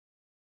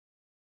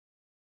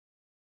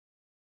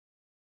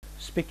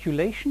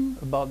Speculation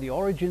about the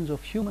origins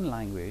of human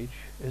language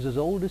is as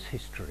old as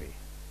history.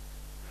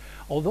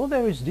 Although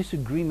there is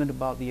disagreement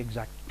about the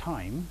exact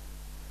time,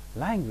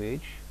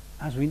 language,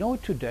 as we know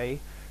it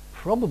today,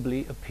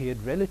 probably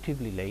appeared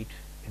relatively late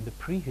in the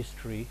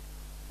prehistory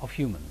of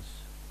humans.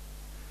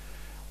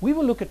 We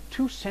will look at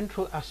two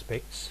central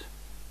aspects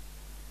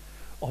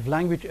of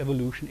language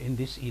evolution in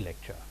this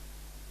e-lecture.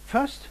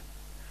 First,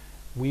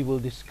 we will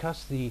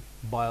discuss the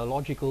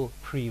biological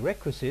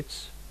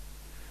prerequisites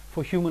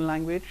for human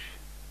language,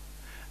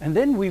 and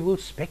then we will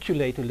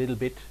speculate a little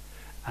bit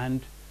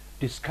and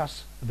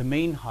discuss the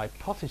main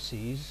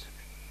hypotheses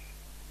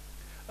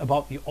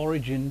about the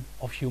origin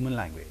of human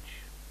language.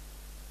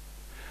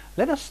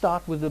 Let us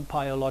start with the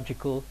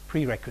biological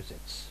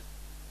prerequisites.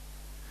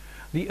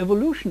 The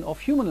evolution of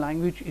human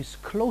language is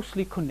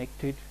closely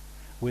connected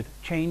with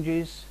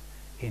changes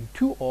in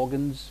two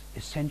organs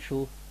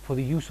essential for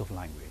the use of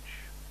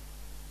language: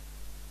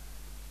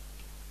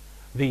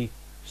 the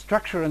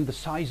structure and the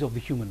size of the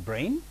human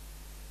brain,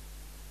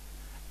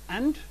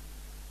 and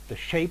the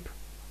shape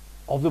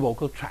of the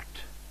vocal tract.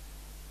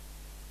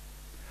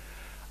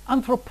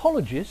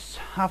 Anthropologists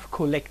have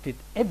collected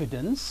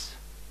evidence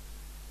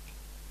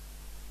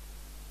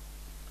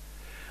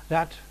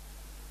that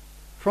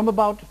from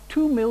about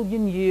 2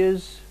 million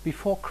years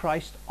before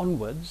Christ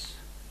onwards,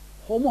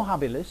 Homo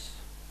habilis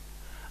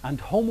and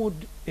Homo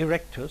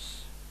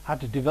erectus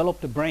had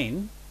developed a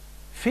brain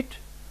fit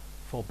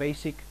for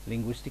basic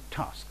linguistic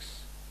tasks.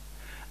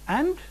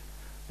 And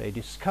they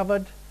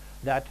discovered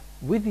that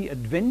with the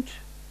advent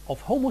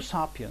of Homo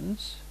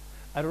sapiens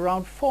at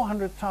around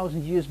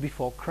 400,000 years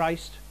before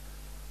Christ,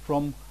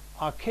 from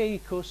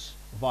Archaicus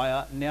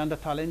via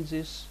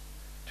Neanderthalensis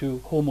to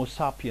Homo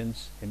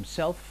sapiens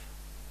himself,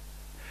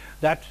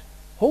 that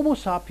Homo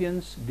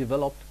sapiens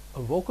developed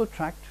a vocal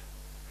tract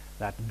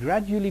that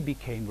gradually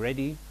became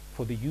ready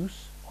for the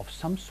use of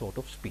some sort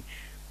of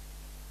speech.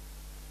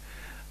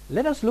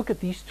 Let us look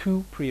at these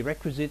two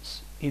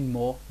prerequisites in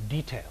more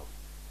detail.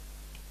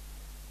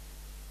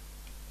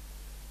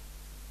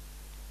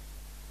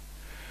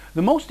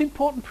 The most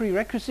important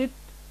prerequisite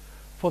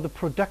for the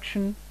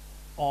production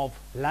of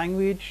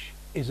language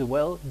is a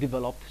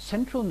well-developed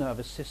central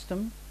nervous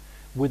system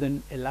with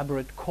an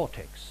elaborate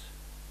cortex.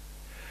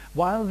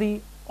 While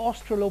the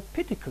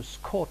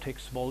Australopithecus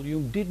cortex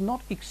volume did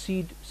not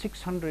exceed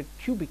 600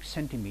 cubic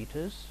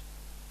centimeters,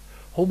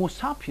 Homo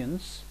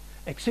sapiens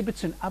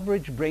exhibits an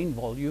average brain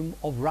volume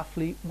of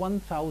roughly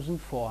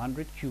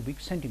 1,400 cubic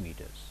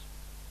centimeters.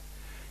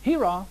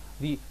 Here are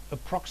the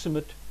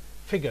approximate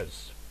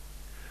figures.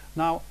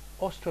 Now,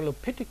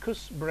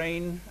 Australopithecus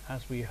brain,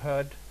 as we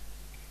heard,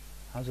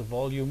 has a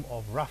volume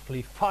of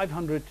roughly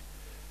 500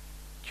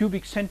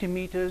 cubic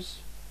centimeters.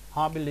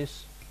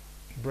 Habilis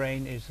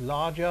brain is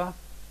larger,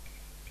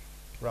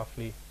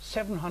 roughly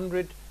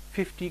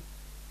 750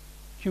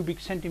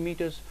 cubic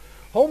centimeters.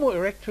 Homo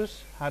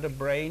erectus had a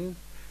brain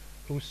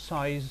whose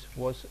size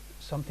was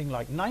something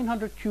like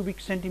 900 cubic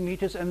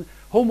centimeters, and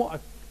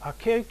Homo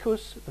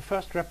archaicus, the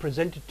first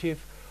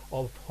representative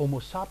of Homo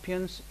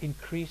sapiens,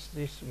 increased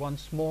this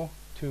once more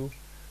to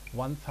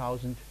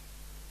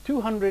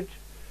 1,200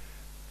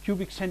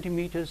 cubic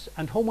centimeters,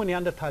 and Homo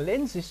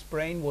neanderthalensis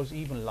brain was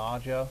even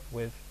larger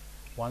with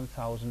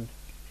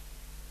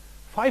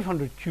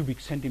 1,500 cubic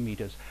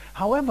centimeters.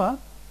 However,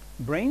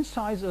 brain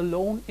size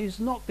alone is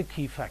not the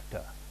key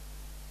factor.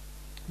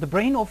 The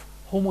brain of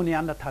Homo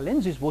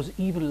neanderthalensis was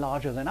even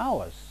larger than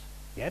ours,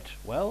 yet,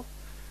 well,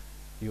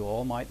 you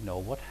all might know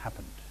what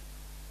happened.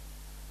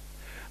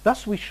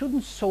 Thus, we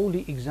shouldn't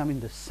solely examine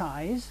the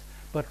size,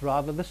 but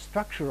rather the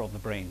structure of the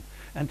brain.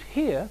 And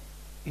here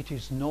it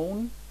is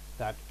known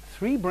that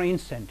 3 brain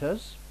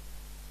centers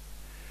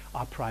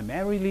are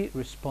primarily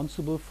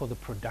responsible for the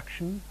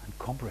production and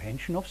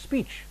comprehension of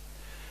speech.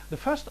 The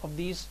first of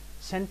these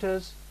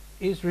centers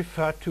is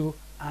referred to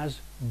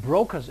as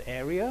Broca's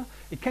area.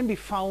 It can be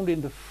found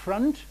in the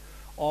front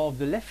of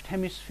the left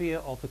hemisphere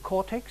of the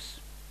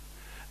cortex,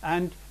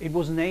 and it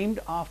was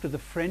named after the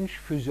French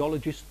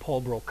physiologist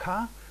Paul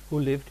Broca, who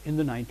lived in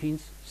the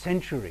 19th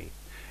century.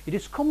 It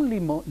is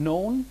commonly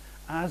known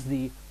as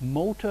the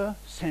motor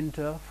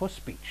center for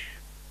speech.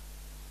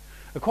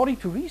 According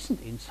to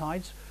recent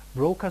insights,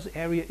 Broca's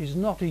area is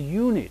not a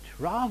unit.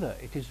 Rather,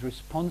 it is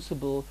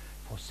responsible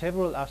for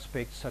several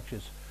aspects such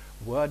as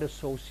word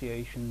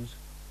associations,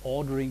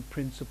 ordering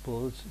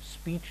principles,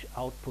 speech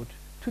output,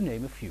 to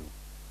name a few.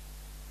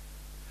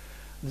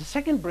 The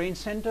second brain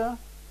center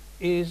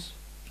is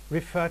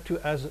referred to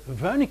as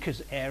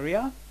Wernicke's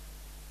area,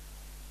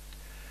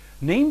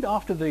 named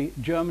after the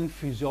German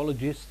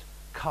physiologist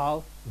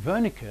Karl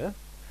Wernicke.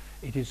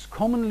 It is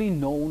commonly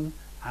known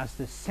as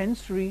the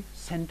sensory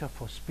center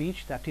for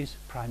speech, that is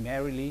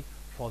primarily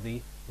for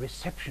the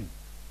reception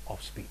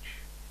of speech.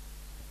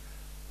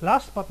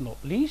 Last but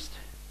not least,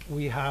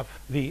 we have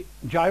the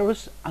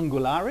gyrus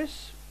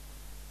angularis,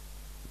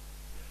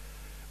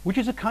 which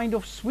is a kind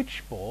of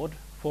switchboard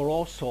for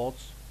all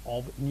sorts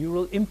of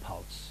neural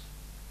impulse.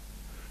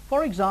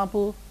 For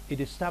example, it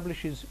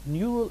establishes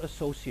neural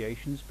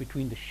associations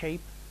between the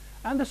shape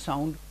and the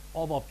sound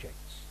of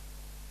objects.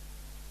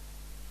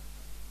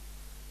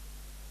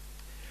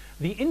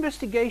 The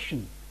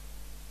investigation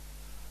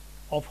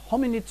of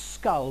hominid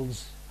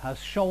skulls has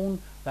shown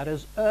that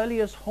as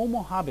early as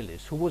Homo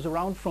habilis, who was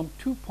around from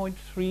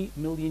 2.3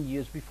 million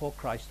years before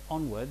Christ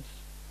onwards,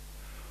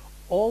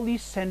 all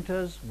these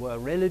centers were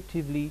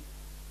relatively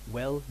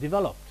well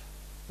developed.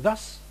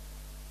 Thus,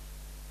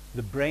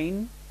 the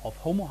brain of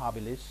Homo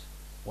habilis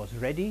was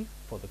ready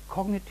for the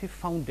cognitive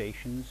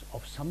foundations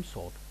of some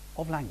sort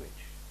of language.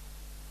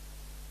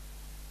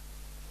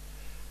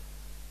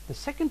 The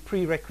second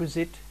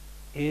prerequisite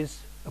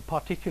is a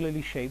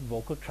particularly shaped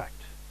vocal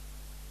tract.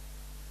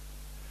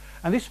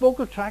 And this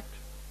vocal tract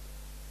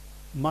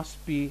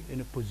must be in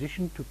a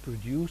position to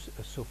produce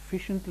a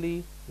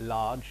sufficiently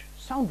large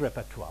sound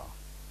repertoire.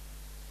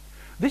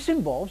 This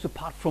involves,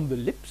 apart from the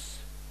lips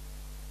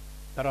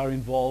that are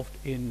involved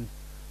in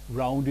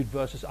rounded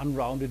versus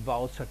unrounded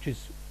vowels such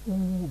as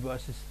oo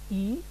versus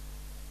e,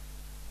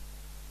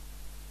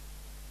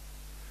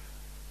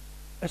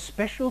 a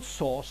special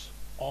source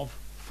of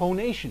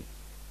phonation.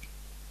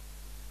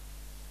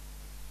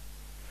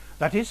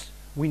 That is,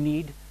 we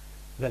need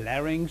the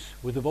larynx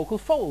with the vocal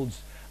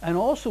folds, and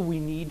also we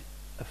need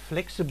a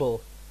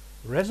flexible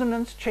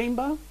resonance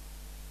chamber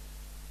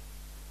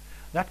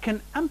that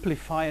can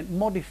amplify and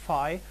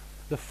modify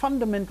the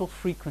fundamental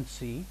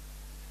frequency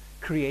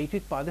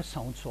created by the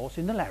sound source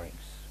in the larynx.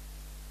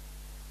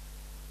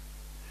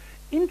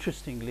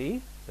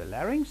 Interestingly, the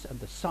larynx and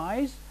the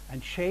size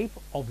and shape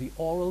of the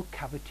oral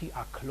cavity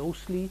are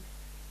closely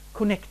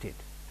connected.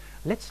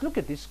 Let's look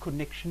at this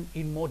connection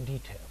in more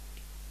detail.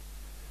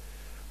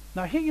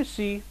 Now here you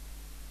see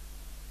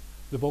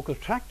the vocal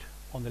tract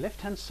on the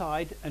left hand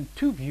side and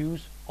two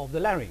views of the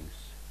larynx,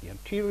 the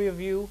anterior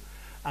view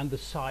and the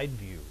side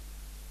view.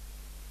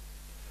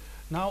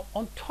 Now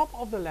on top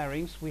of the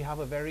larynx we have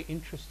a very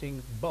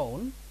interesting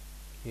bone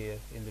here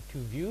in the two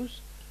views,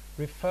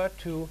 referred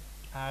to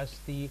as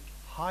the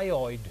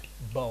hyoid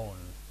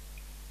bone.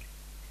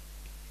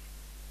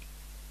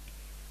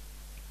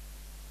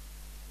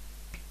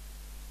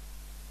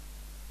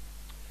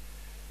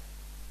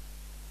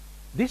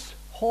 This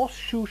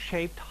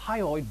horseshoe-shaped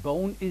hyoid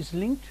bone is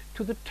linked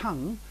to the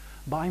tongue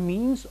by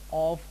means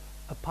of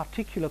a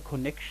particular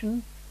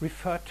connection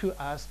referred to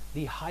as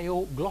the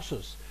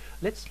hyoglossus.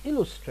 Let's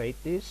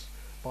illustrate this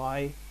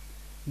by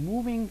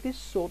moving this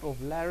sort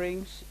of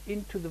larynx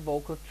into the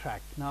vocal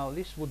tract. Now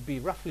this would be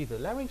roughly the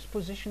larynx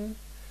position,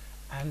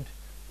 and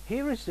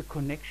here is the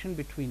connection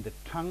between the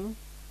tongue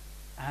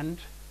and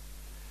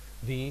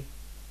the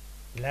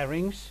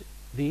larynx,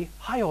 the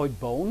hyoid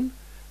bone,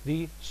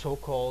 the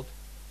so-called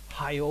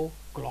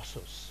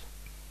hyoglossus.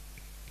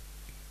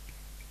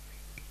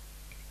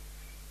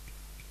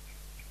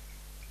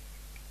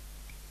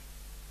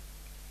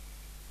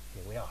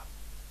 Here we are.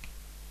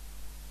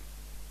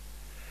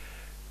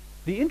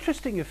 The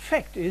interesting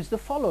effect is the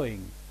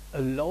following.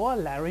 A lower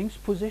larynx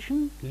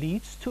position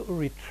leads to a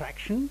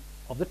retraction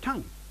of the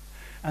tongue.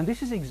 And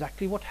this is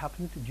exactly what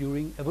happened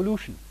during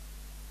evolution.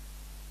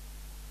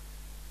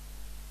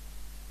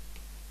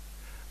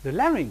 The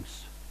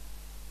larynx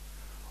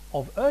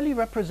of early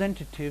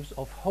representatives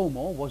of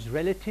Homo was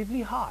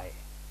relatively high,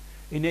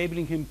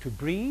 enabling him to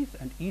breathe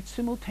and eat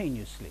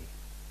simultaneously.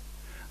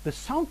 The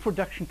sound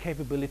production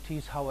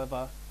capabilities,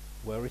 however,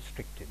 were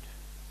restricted.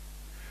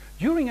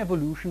 During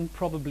evolution,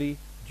 probably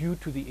due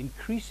to the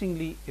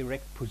increasingly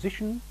erect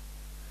position,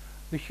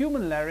 the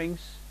human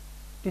larynx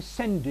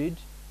descended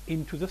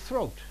into the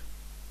throat.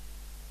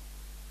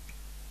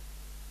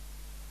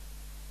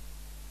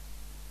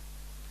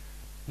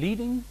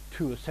 Leading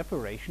to a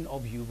separation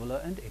of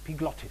uvula and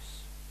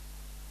epiglottis.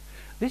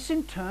 This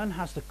in turn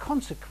has the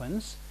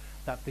consequence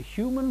that the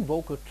human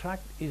vocal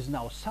tract is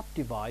now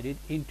subdivided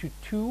into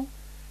two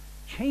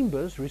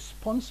chambers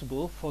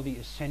responsible for the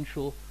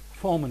essential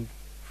formant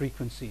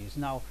frequencies.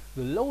 Now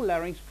the low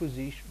larynx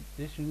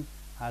position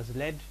has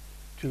led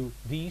to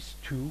these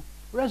two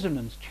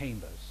resonance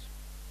chambers.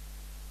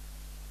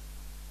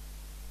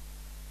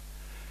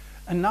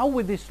 And now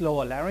with this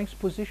lower larynx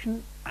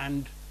position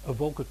and a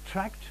vocal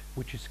tract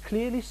which is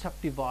clearly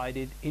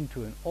subdivided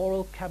into an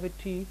oral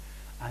cavity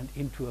and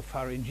into a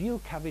pharyngeal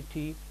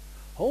cavity,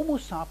 Homo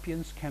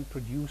sapiens can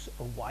produce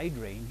a wide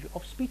range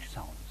of speech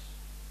sounds.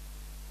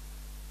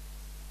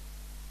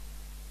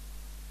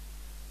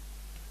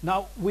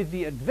 Now, with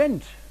the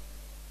advent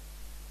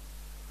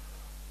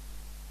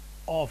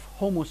of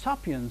Homo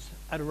sapiens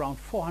at around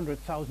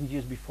 400,000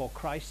 years before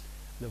Christ,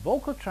 the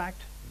vocal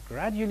tract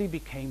gradually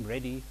became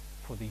ready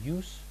for the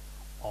use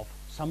of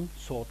some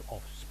sort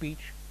of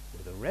speech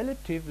with a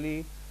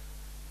relatively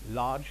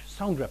large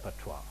sound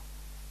repertoire.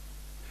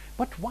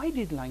 But why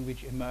did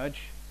language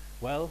emerge?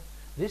 Well,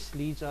 this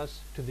leads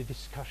us to the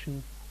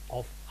discussion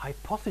of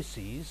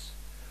hypotheses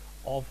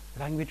of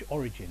language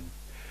origin.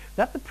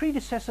 That the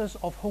predecessors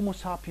of Homo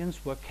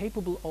sapiens were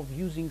capable of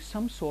using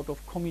some sort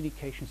of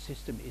communication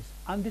system is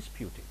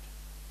undisputed.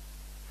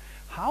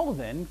 How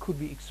then could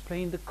we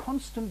explain the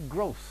constant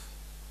growth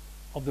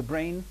of the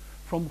brain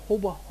from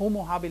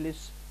Homo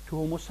habilis to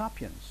Homo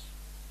sapiens?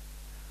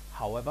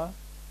 However,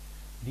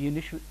 the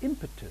initial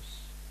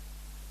impetus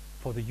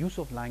for the use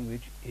of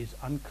language is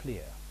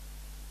unclear.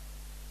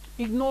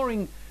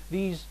 Ignoring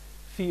these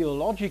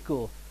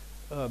theological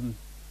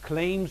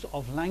claims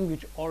of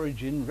language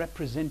origin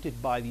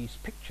represented by these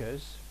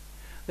pictures,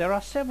 there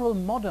are several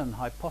modern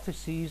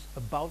hypotheses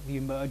about the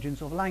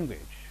emergence of language.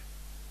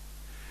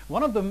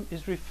 One of them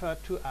is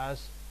referred to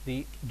as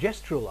the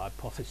gestural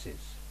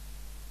hypothesis.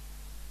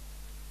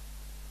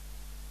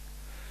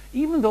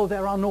 Even though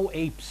there are no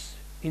apes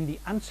in the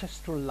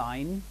ancestral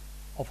line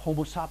of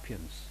Homo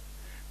sapiens,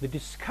 the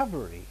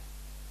discovery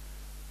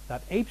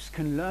that apes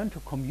can learn to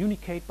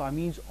communicate by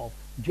means of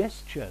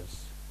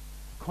gestures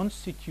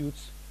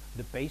constitutes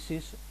the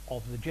basis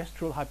of the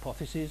gestural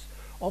hypothesis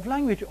of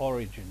language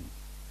origin.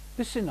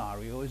 This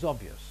scenario is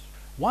obvious.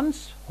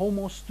 Once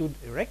Homo stood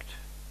erect,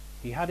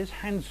 he had his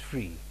hands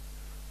free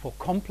for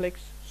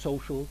complex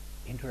social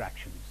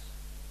interactions.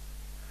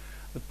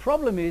 The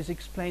problem is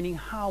explaining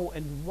how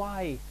and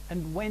why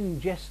and when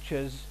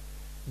gestures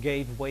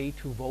gave way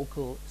to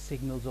vocal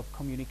signals of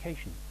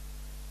communication.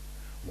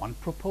 One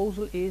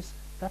proposal is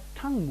that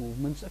tongue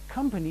movements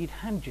accompanied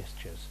hand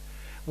gestures.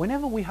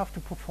 Whenever we have to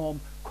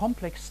perform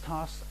complex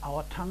tasks,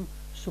 our tongue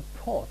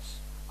supports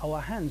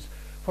our hands.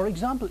 For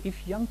example,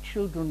 if young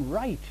children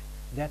write,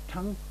 their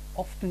tongue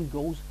often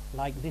goes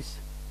like this.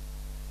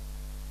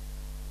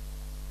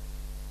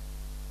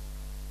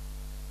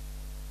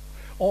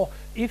 Or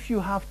if you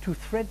have to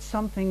thread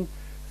something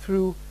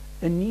through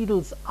a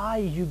needle's eye,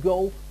 you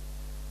go.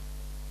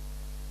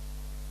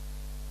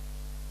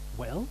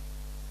 Well,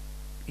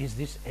 is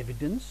this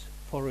evidence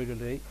for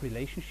a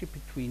relationship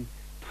between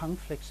tongue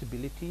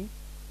flexibility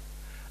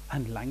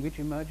and language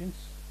emergence?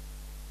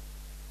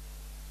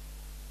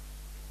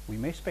 We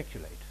may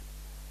speculate.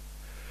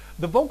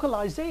 The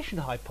vocalization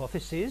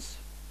hypothesis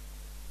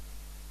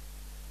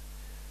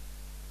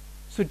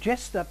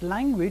suggests that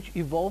language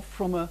evolved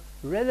from a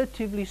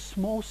relatively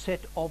small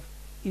set of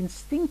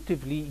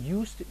instinctively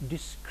used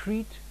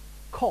discrete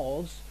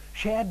calls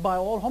shared by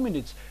all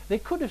hominids. They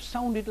could have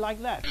sounded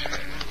like that.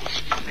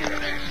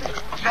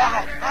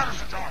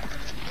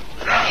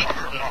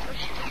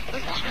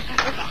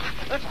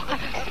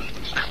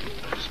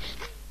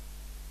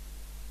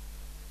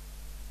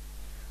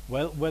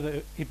 Well,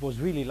 whether it was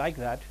really like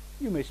that,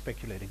 you may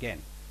speculate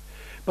again.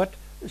 But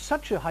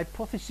such a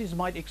hypothesis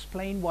might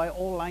explain why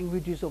all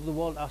languages of the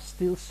world are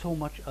still so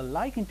much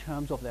alike in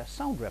terms of their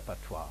sound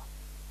repertoire.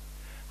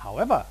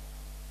 However,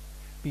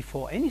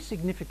 before any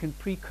significant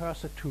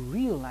precursor to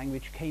real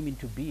language came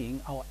into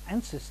being, our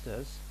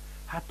ancestors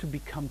had to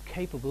become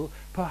capable,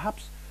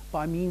 perhaps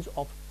by means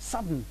of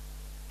sudden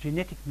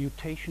genetic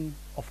mutation,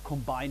 of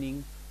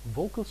combining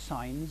vocal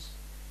signs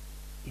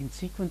in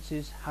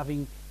sequences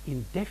having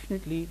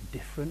indefinitely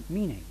different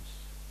meanings.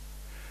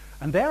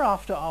 And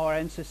thereafter our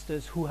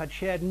ancestors, who had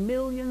shared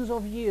millions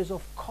of years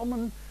of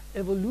common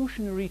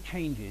evolutionary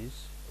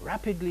changes,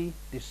 rapidly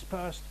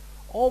dispersed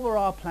over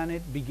our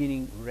planet,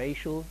 beginning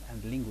racial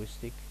and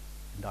linguistic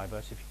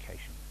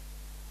diversification.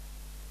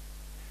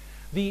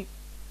 The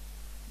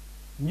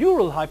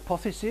neural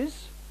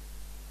hypothesis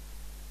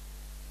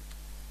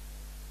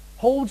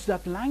holds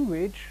that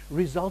language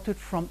resulted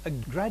from a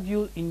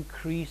gradual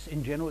increase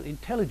in general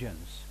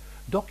intelligence,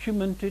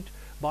 documented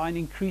by an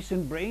increase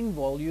in brain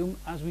volume,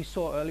 as we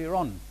saw earlier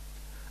on,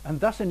 and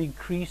thus an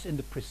increase in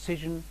the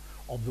precision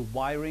of the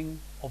wiring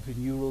of the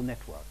neural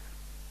network.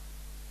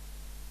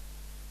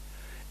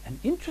 An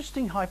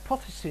interesting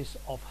hypothesis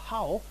of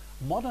how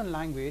modern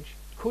language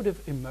could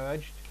have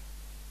emerged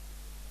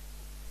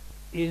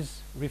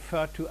is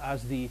referred to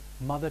as the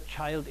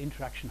mother-child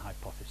interaction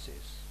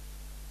hypothesis.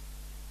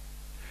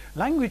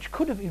 Language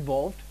could have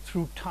evolved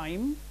through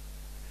time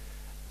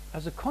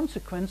as a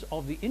consequence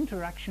of the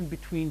interaction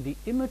between the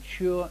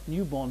immature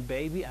newborn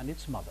baby and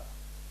its mother.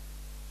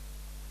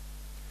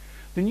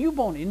 The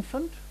newborn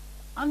infant,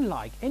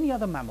 unlike any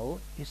other mammal,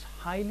 is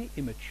highly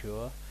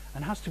immature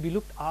and has to be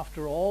looked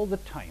after all the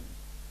time.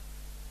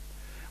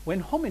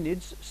 When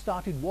hominids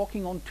started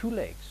walking on two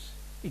legs,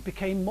 it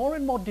became more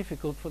and more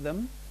difficult for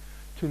them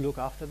to look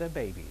after their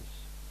babies.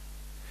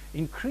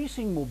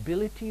 Increasing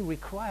mobility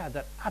required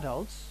that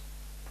adults,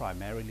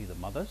 primarily the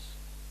mothers,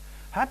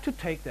 had to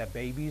take their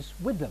babies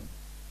with them.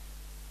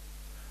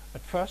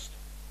 At first,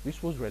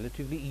 this was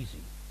relatively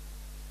easy,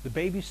 the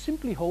babies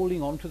simply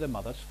holding on to their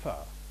mother's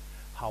fur.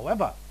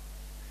 However,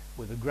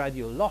 with a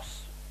gradual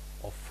loss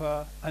of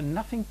fur and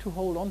nothing to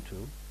hold on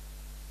to,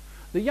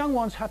 the young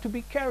ones had to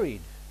be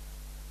carried,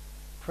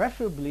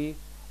 preferably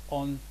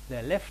on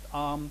their left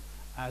arm,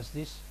 as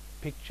this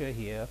picture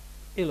here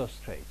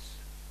illustrates.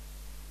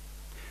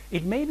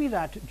 It may be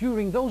that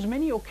during those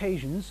many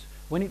occasions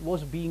when it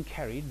was being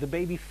carried, the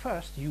baby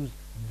first used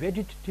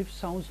vegetative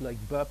sounds like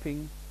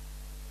burping,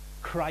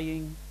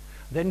 crying,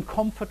 then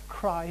comfort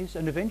cries,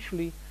 and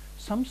eventually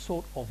some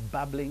sort of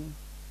babbling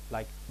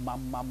like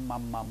mum, mum,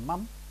 mum, mum,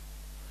 mum,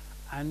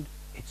 and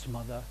its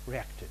mother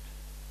reacted.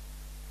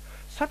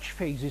 Such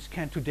phases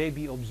can today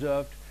be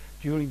observed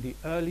during the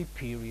early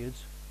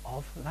periods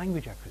of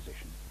language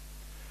acquisition.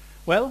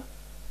 Well,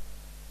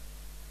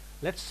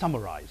 let's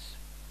summarize.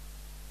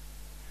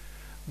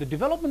 The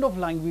development of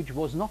language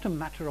was not a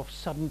matter of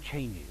sudden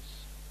changes.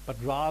 but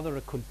rather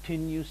a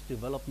continuous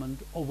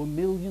development over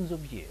millions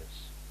of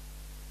years.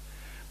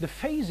 The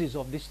phases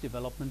of this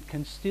development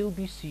can still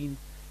be seen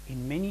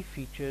in many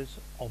features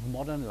of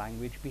modern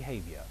language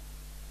behavior: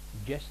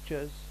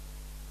 gestures,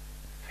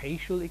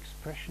 facial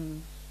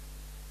expressions,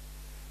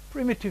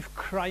 primitive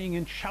crying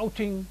and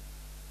shouting,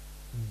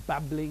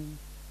 babbling,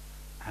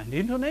 and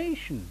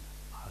intonation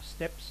are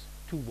steps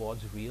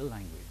towards real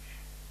language.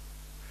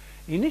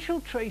 Initial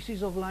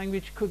traces of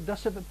language could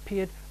thus have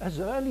appeared as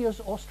early as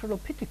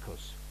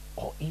Australopithecus,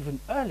 or even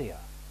earlier.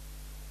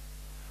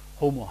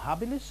 Homo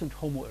habilis and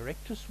Homo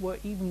erectus were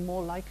even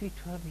more likely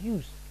to have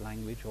used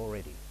language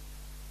already.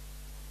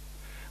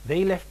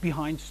 They left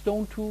behind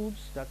stone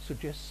tools that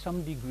suggest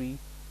some degree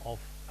of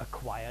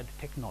acquired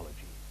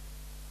technology.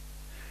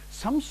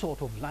 Some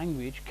sort of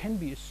language can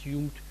be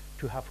assumed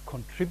to have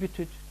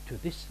contributed to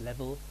this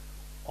level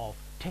of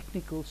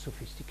technical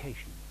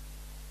sophistication.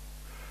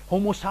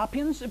 Homo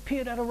sapiens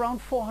appeared at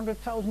around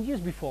 400,000 years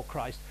before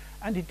Christ,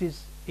 and it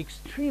is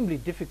extremely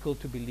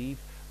difficult to believe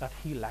that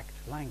he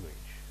lacked language.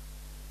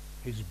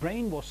 His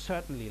brain was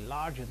certainly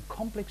large and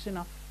complex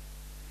enough,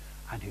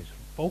 and his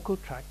vocal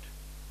tract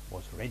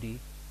was ready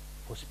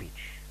for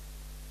speech.